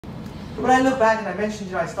But when I look back, and I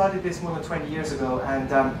mentioned, I started this more than 20 years ago,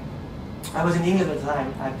 and I was in England at the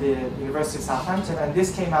time at the University of Southampton, and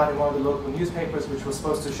this came out in one of the local newspapers, which was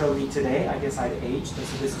supposed to show me today. I guess I'd aged, and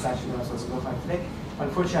so this is actually what I'm supposed to look like today.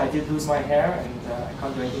 Unfortunately, I did lose my hair, and I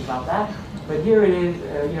can't do anything about that. But here it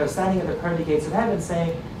is, standing at the pearly gates of heaven,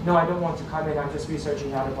 saying, "No, I don't want to come in. I'm just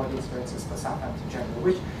researching out-of-body experiences for Southampton General."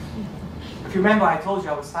 Which, if you remember, I told you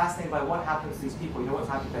I was fascinated by what happens to these people. What's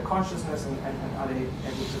happening to their consciousness, and are they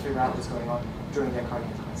able to figure out what's going on during their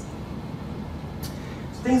cardiac arrest.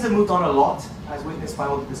 So things have moved on a lot, as witnessed by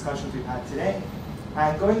all the discussions we've had today.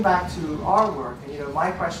 And going back to our work, and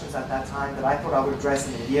my questions at that time that I thought I would address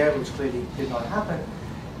in a year, which clearly did not happen,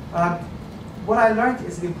 what I learned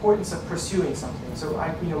is the importance of pursuing something. So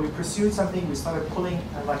we pursued something, we started pulling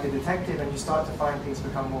like a detective, and you start to find things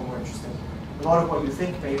become more and more interesting. A lot of what you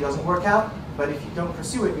think maybe doesn't work out, but if you don't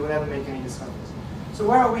pursue it, you will never make any discoveries. So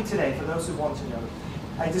where are we today, for those who want to know?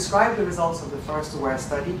 I described the results of the first AWARE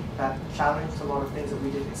study that challenged a lot of things that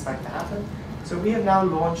we didn't expect to happen. So we have now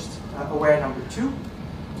launched AWARE number 2.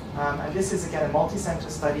 And this is, again, a multi-center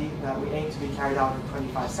study that we aim to be carried out in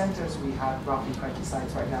 25 centers. We have roughly 20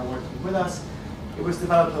 sites right now working with us. It was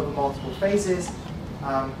developed over multiple phases,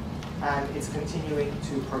 and it's continuing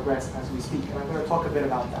to progress as we speak. And I'm going to talk a bit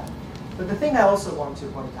about that. But the thing I also want to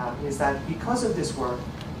point out is that because of this work,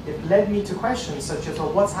 it led me to questions such as,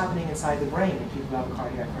 well, what's happening inside the brain when people have a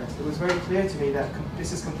cardiac arrest? It was very clear to me that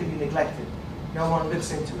this is completely neglected. No one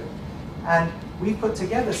looks into it. And we put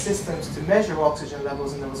together systems to measure oxygen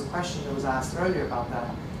levels, and there was a question that was asked earlier about that,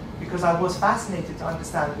 because I was fascinated to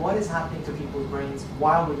understand what is happening to people's brains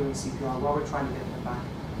while we're doing CPR, while we're trying to get them back.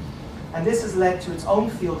 And this has led to its own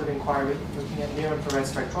field of inquiry, looking at near-infrared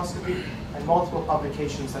spectroscopy, and multiple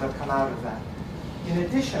publications that have come out of that. In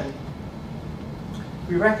addition,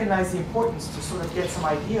 we recognize the importance to sort of get some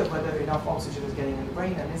idea of whether enough oxygen is getting in the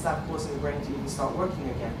brain, and is that causing the brain to even start working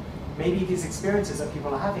again. Maybe these experiences that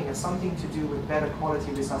people are having have something to do with better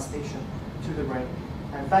quality resuscitation to the brain.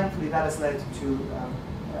 And thankfully, that has led to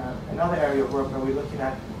another area of work where we're looking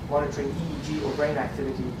at monitoring EEG or brain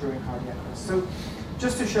activity during cardiac arrest. So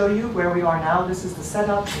just to show you where we are now, this is the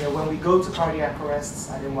setup. When we go to cardiac arrests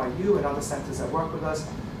at NYU and other centers that work with us,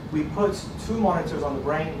 we put 2 monitors on the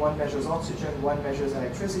brain. One measures oxygen, one measures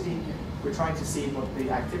electricity. We're trying to see what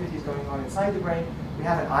the activity is going on inside the brain. We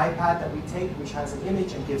have an iPad that we take, which has an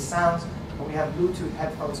image and gives sounds. And we have Bluetooth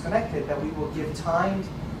headphones connected that we will give timed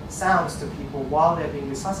sounds to people while they're being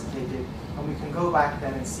resuscitated. And we can go back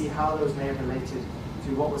then and see how those may have related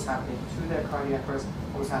to what was happening to their cardiac arrest,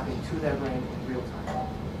 what was happening to their brain in real time.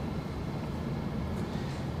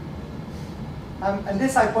 And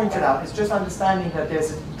this, I pointed out, is just understanding that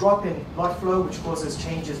there's a drop in blood flow which causes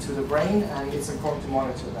changes to the brain, and it's important to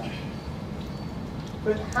monitor that.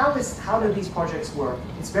 But how do these projects work?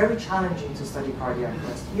 It's very challenging to study cardiac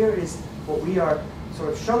arrest. Here is what we are sort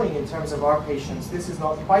of showing in terms of our patients. This is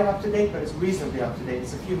not quite up to date, but it's reasonably up to date.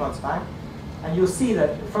 It's a few months back. And you'll see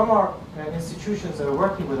that from our institutions that are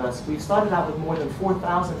working with us, we've started out with more than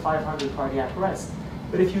 4,500 cardiac arrests.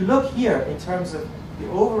 But if you look here in terms of the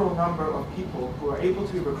overall number of people who are able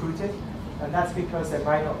to be recruited, and that's because there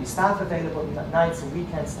might not be staff available at nights and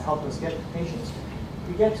weekends to help us get the patients,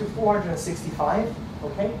 we get to 465,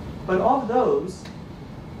 okay? But of those,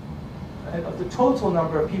 of the total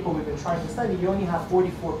number of people we've been trying to study, you only have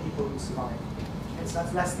 44 people who survive. Okay, so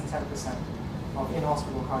that's less than 10% of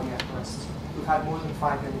in-hospital cardiac arrests who've had more than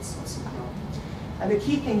 5 minutes of CPR. And the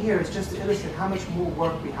key thing here is just to illustrate how much more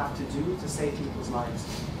work we have to do to save people's lives.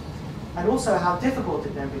 And also how difficult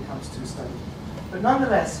it then becomes to study. But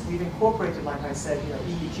nonetheless, we've incorporated, like I said,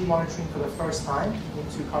 EEG monitoring for the first time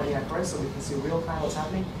into cardiac arrest, so we can see real time what's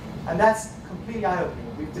happening. And that's completely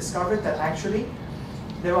eye-opening. We've discovered that actually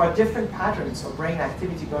there are different patterns of brain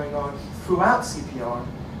activity going on throughout CPR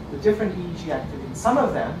with different EEG activity. Some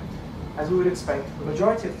of them, as we would expect, the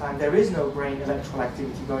majority of the time, there is no brain electrical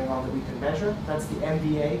activity going on that we can measure. That's the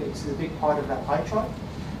MDA, which is a big part of that pie chart.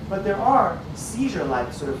 But there are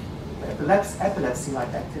seizure-like, sort of epilepsy-like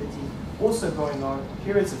activity also going on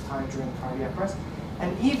periods of time during cardiac arrest.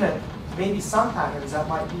 And even maybe some patterns that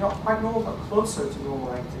might be not quite normal, but closer to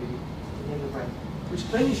normal activity in the brain, which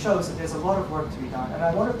clearly shows that there's a lot of work to be done. And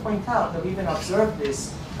I want to point out that we even observed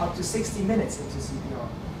this up to 60 minutes into CPR.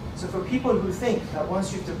 So for people who think that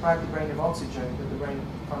once you've deprived the brain of oxygen, that the brain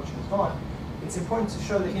function is gone, it's important to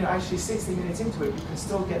show that actually 60 minutes into it, you can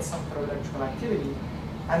still get some kind of electrical activity,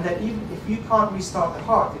 and that even if you can't restart the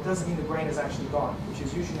heart, it doesn't mean the brain is actually gone, which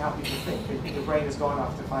is usually how people think. They think the brain is gone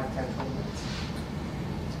after 5, 10, 20 minutes.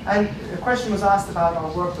 And the question was asked about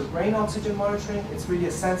our work with brain oxygen monitoring. It's really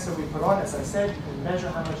a sensor we put on. As I said, you can measure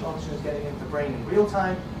how much oxygen is getting into the brain in real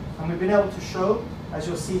time. And we've been able to show, as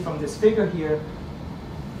you'll see from this figure here,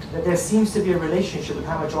 that there seems to be a relationship with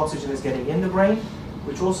how much oxygen is getting in the brain,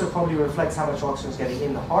 which also probably reflects how much oxygen is getting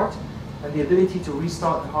in the heart, and the ability to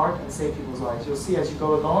restart the heart and save people's lives. You'll see as you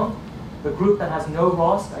go along, the group that has no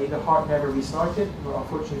ROS, i.e. the heart never restarted, were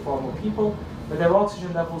unfortunately far more people, but their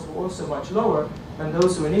oxygen levels were also much lower than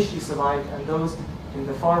those who initially survived and those in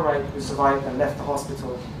the far right who survived and left the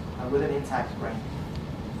hospital with an intact brain.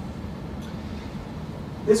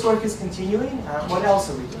 This work is continuing. What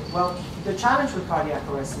else are we doing? Well, the challenge with cardiac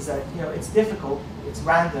arrest is that it's difficult, it's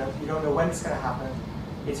random, you don't know when it's going to happen.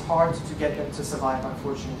 It's hard to get them to survive,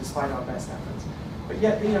 unfortunately, despite our best efforts. But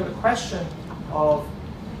yet, the question of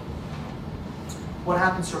what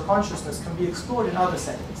happens to your consciousness can be explored in other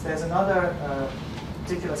settings. There's another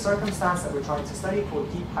particular circumstance that we're trying to study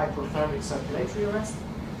called deep hypothermic circulatory arrest.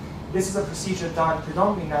 This is a procedure done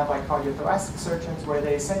predominantly now by cardiothoracic surgeons where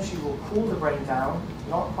they essentially will cool the brain down,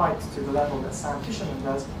 not quite to the level that Sam Fisherman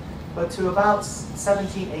does, but to about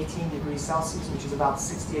 17, 18 degrees Celsius, which is about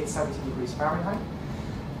 68, 70 degrees Fahrenheit.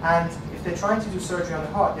 And if they're trying to do surgery on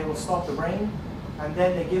the heart, they will stop the brain, and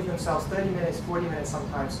then they give themselves 30 minutes, 40 minutes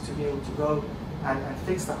sometimes to be able to go and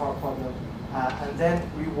fix the heart problem, and then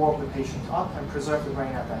rewarm the patient up and preserve the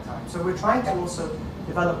brain at that time. So we're trying to also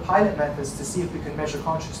develop pilot methods to see if we can measure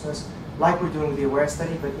consciousness like we're doing with the AWARE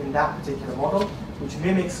study, but in that particular model, which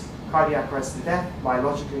mimics cardiac arrest and death.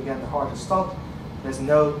 Biologically, again, the heart is stopped. There's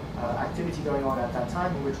no activity going on at that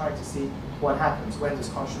time, and we're trying to see what happens. When does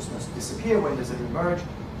consciousness disappear? When does it emerge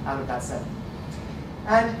out of that setting?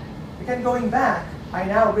 And again, going back, I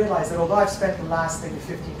now realize that although I've spent the last maybe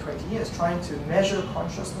 15, 20 years trying to measure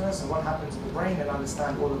consciousness and what happens in the brain and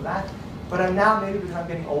understand all of that, but I'm now, maybe because I'm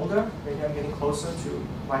getting older, maybe I'm getting closer to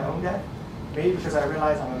my own death, maybe because I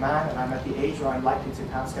realize I'm a man and I'm at the age where I'm likely to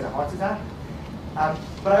perhaps get a heart attack.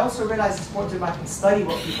 But I also realize it's important to go back and study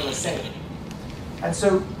what people are saying. And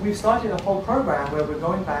so we've started a whole program where we're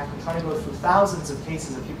going back and trying to go through thousands of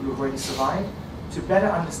cases of people who've already survived to better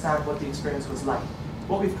understand what the experience was like.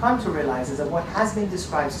 What we've come to realize is that what has been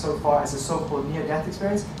described so far as a so-called near-death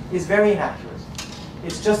experience is very inaccurate.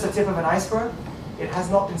 It's just a tip of an iceberg. It has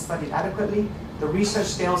not been studied adequately. The research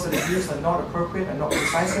scales that are used are not appropriate and not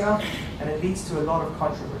precise enough, and it leads to a lot of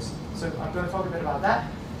controversy. So I'm going to talk a bit about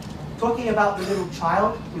that. Talking about the little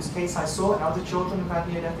child whose case I saw and other children who've had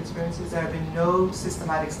near-death experiences, there have been no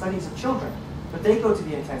systematic studies of children. But they go to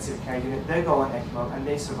the intensive care unit, they go on ECMO, and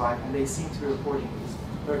they survive, and they seem to be reporting these.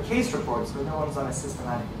 There are case reports, but no one's done a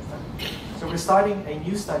systematic study. So we're starting a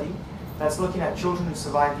new study that's looking at children who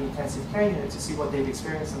survived the intensive care unit to see what they've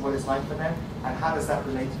experienced and what it's like for them, and how does that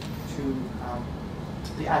relate to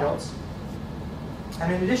the adults.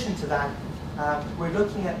 And in addition to that, we're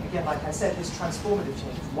looking at, again, like I said, this transformative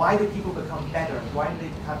change. Why do people become better? Why do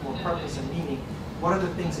they have more purpose and meaning? What are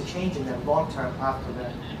the things that change in them long-term after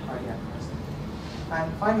the cardiac arrest?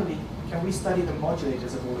 And finally, can we study the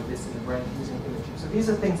modulators of all of this in the brain using imaging? So these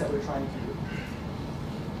are things that we're trying to do.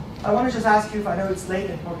 I want to just ask you, if I know it's late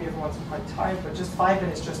and probably everyone's quite tired, but just 5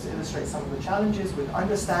 minutes just to illustrate some of the challenges with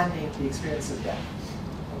understanding the experience of death.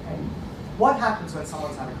 Okay? What happens when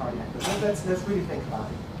someone's had a cardiac arrest? Let's really think about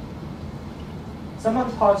it.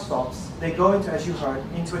 Someone's heart stops, they go into, as you heard,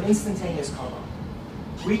 into an instantaneous coma.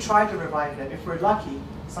 We try to revive them. If we're lucky,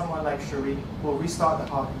 someone like Cherie will restart the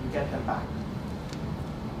heart and you get them back.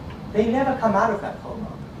 They never come out of that coma.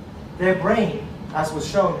 Their brain, as was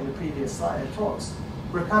shown in the previous slide talks,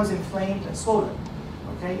 becomes inflamed and swollen.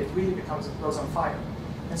 Okay? It really goes on fire.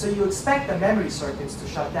 And so you expect the memory circuits to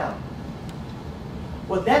shut down.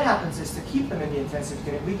 What then happens is to keep them in the intensive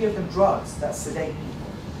care, we give them drugs that sedate people,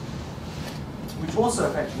 which also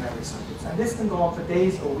affect your memory circuits. And this can go on for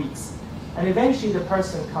days or weeks. And eventually the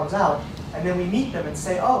person comes out, and then we meet them and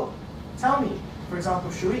say, oh, tell me, for example,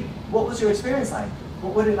 Cherie, what was your experience like?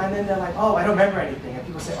 What would it, and then they're like, oh, I don't remember anything. And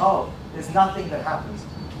people say, oh, there's nothing that happens.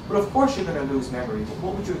 But of course you're going to lose memory, but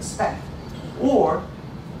what would you expect? Or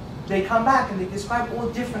they come back and they describe all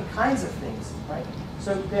different kinds of things, right?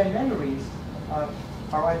 So their memories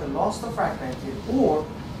are either lost or fragmented, or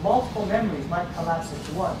multiple memories might collapse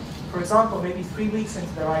into one. For example, maybe 3 weeks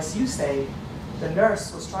into their ICU stay, the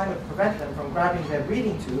nurse was trying to prevent them from grabbing their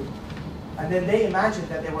breathing tube, and then they imagined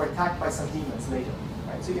that they were attacked by some demons later.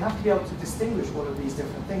 Right? So you have to be able to distinguish all of these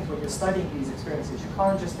different things when you're studying these experiences. You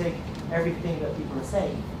can't just take everything that people are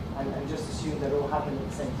saying and just assume that it will happen at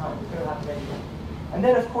the same time. It could happen anyway. And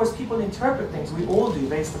then, of course, people interpret things. We all do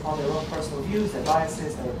based upon their own personal views, their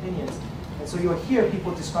biases, their opinions. And so you'll hear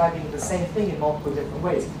people describing the same thing in multiple different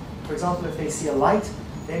ways. For example, if they see a light,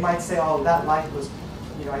 they might say, oh, that light was,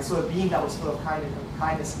 I saw a beam that was full of kind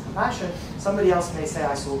kindness and compassion, somebody else may say,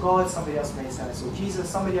 I saw God, somebody else may say, I saw Jesus,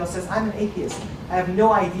 somebody else says, I'm an atheist. I have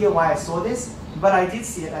no idea why I saw this, but I did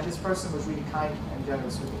see it, and this person was really kind and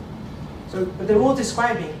generous with me. So, but they're all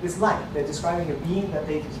describing this light. They're describing a being that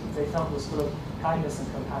they felt was full of kindness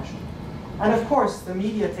and compassion. And of course, the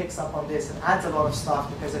media takes up on this and adds a lot of stuff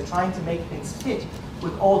because they're trying to make things fit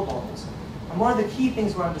with old models. And one of the key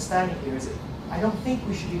things we're understanding here is that I don't think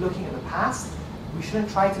we should be looking at the past. We shouldn't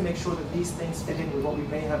try to make sure that these things fit in with what we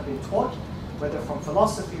may have been taught, whether from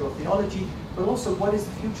philosophy or theology, but also what is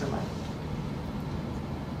the future like.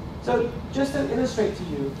 So just to illustrate to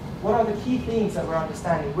you, what are the key themes that we're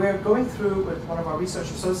understanding? We're going through with one of our research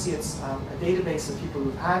associates a database of people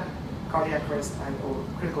who've had cardiac arrest or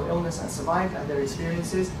critical illness and survived and their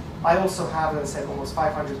experiences. I also have, as I said, almost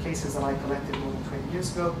 500 cases that I collected more than 20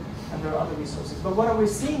 years ago, and there are other resources. But what we're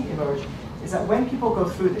seeing emerge is that when people go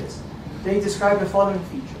through this, they describe the following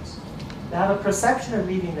features. They have a perception of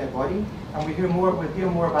leaving their body, and we'll hear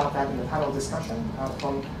more about that in the panel discussion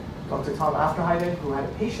from Dr. Tom Afterheide, who had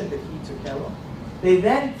a patient that he took care of. They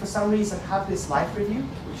then, for some reason, have this life review,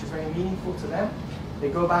 which is very meaningful to them. They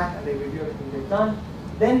go back and they review everything they've done.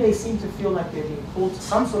 Then they seem to feel like they're being pulled to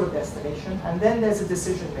some sort of destination, and then there's a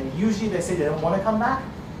decision made. Usually they say they don't want to come back,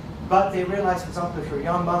 but they realize, for example, if you're a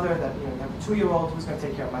young mother, that you have a 2-year-old who's going to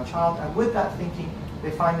take care of my child, and with that thinking,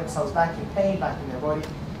 they find themselves back in pain, back in their body,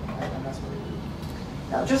 and that's what they do.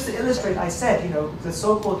 Now, just to illustrate, I said, the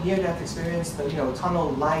so-called near-death experience, the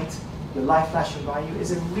tunnel light, the light flashing by you,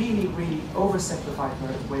 is a really, really oversimplified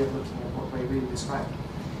way of looking at what Ray really described.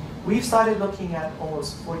 We've started looking at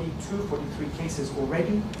almost 42, 43 cases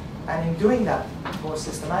already, and in doing that more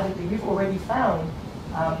systematically, we've already found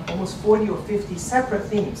almost 40 or 50 separate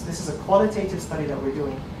themes. This is a qualitative study that we're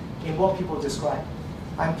doing in what people describe.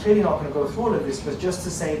 I'm clearly not going to go through all of this, but just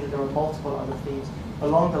to say that there are multiple other themes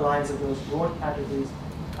along the lines of those broad categories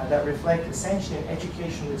that reflect essentially an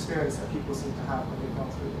educational experience that people seem to have when they've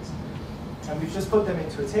gone through this. And we've just put them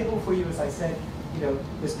into a table for you, as I said,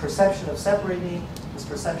 this perception of separating, this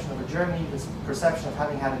perception of a journey, this perception of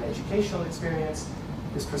having had an educational experience,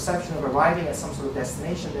 this perception of arriving at some sort of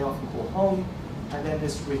destination they often call home, and then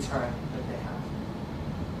this return that they have.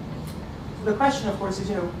 So the question, of course,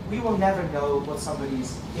 is, we will never know what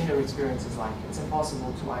somebody's inner experience is like. It's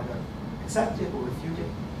impossible to either accept it or refute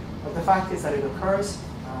it. But the fact is that it occurs,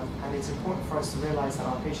 and it's important for us to realize that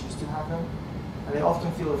our patients do have them, and they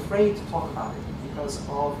often feel afraid to talk about it because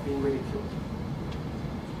of being ridiculed.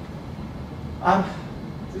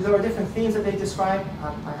 There are different themes that they describe.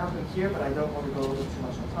 I have them here, but I don't want to go over too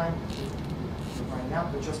much on time. We're running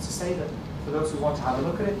out. But just to say that for those who want to have a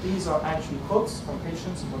look at it, these are actually quotes from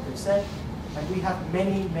patients and what they've said. And we have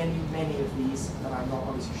many, many, many of these that I'm not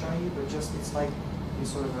obviously showing you, but just it's like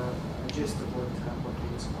sort of a gist of what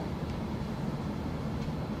they describe.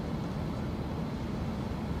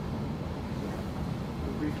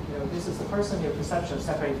 This is the person, your perception of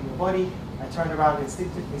separating the body. I turned around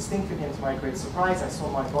instinctively, and to my great surprise, I saw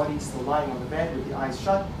my body still lying on the bed with the eyes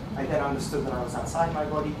shut. I then understood that I was outside my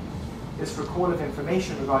body. This recall of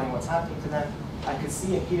information regarding what's happening to them. I could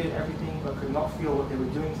see and hear everything, but could not feel what they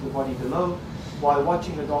were doing to the body below. While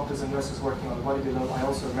watching the doctors and nurses working on the body below, I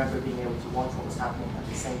also remember being able to watch what was happening at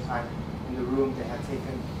the same time in the room they had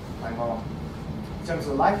taken my mom. In terms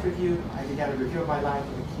of life review, I began a review of my life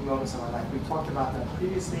and the key moments of my life. We talked about that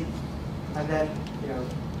previously, and then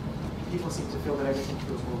people seem to feel that everything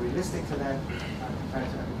feels more realistic to them compared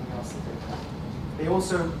to everything else that they've done. They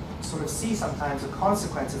also sort of see sometimes the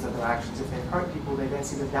consequences of their actions. If they've hurt people, they then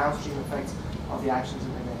see the downstream effects of the actions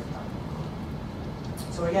that they may have done.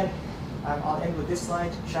 So again, I'll end with this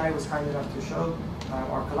slide. Shari was kind enough to show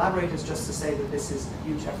our collaborators, just to say that this is a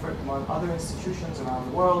huge effort among other institutions around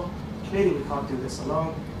the world. Clearly, we can't do this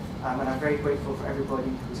alone, and I'm very grateful for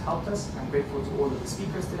everybody who's helped us. I'm grateful to all of the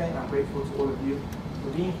speakers today, and I'm grateful to all of you for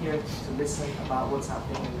being here to listen about what's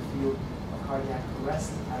happening in the field of cardiac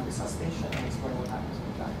arrest and resuscitation and explain what happens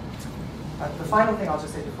with that. The final thing I'll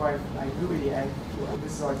just say before I do really end,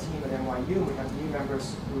 this is our team at NYU. We have new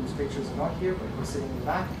members whose pictures are not here, but we're sitting in the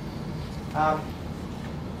back.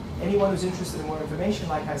 Anyone who's interested in more information,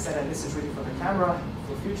 like I said, and this is really for the camera,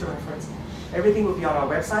 for future reference, everything will be on our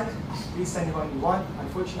website. Please send it when you want.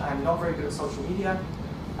 Unfortunately, I'm not very good at social media.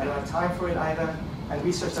 I don't have time for it either, and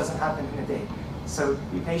research doesn't happen in a day. So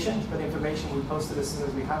be patient, but information will be posted as soon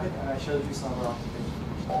as we have it, and I showed you some of our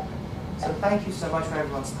applications. So thank you so much for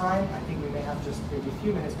everyone's time. I think we may have just maybe a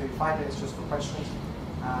few minutes, maybe 5 minutes just for questions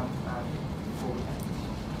before we end.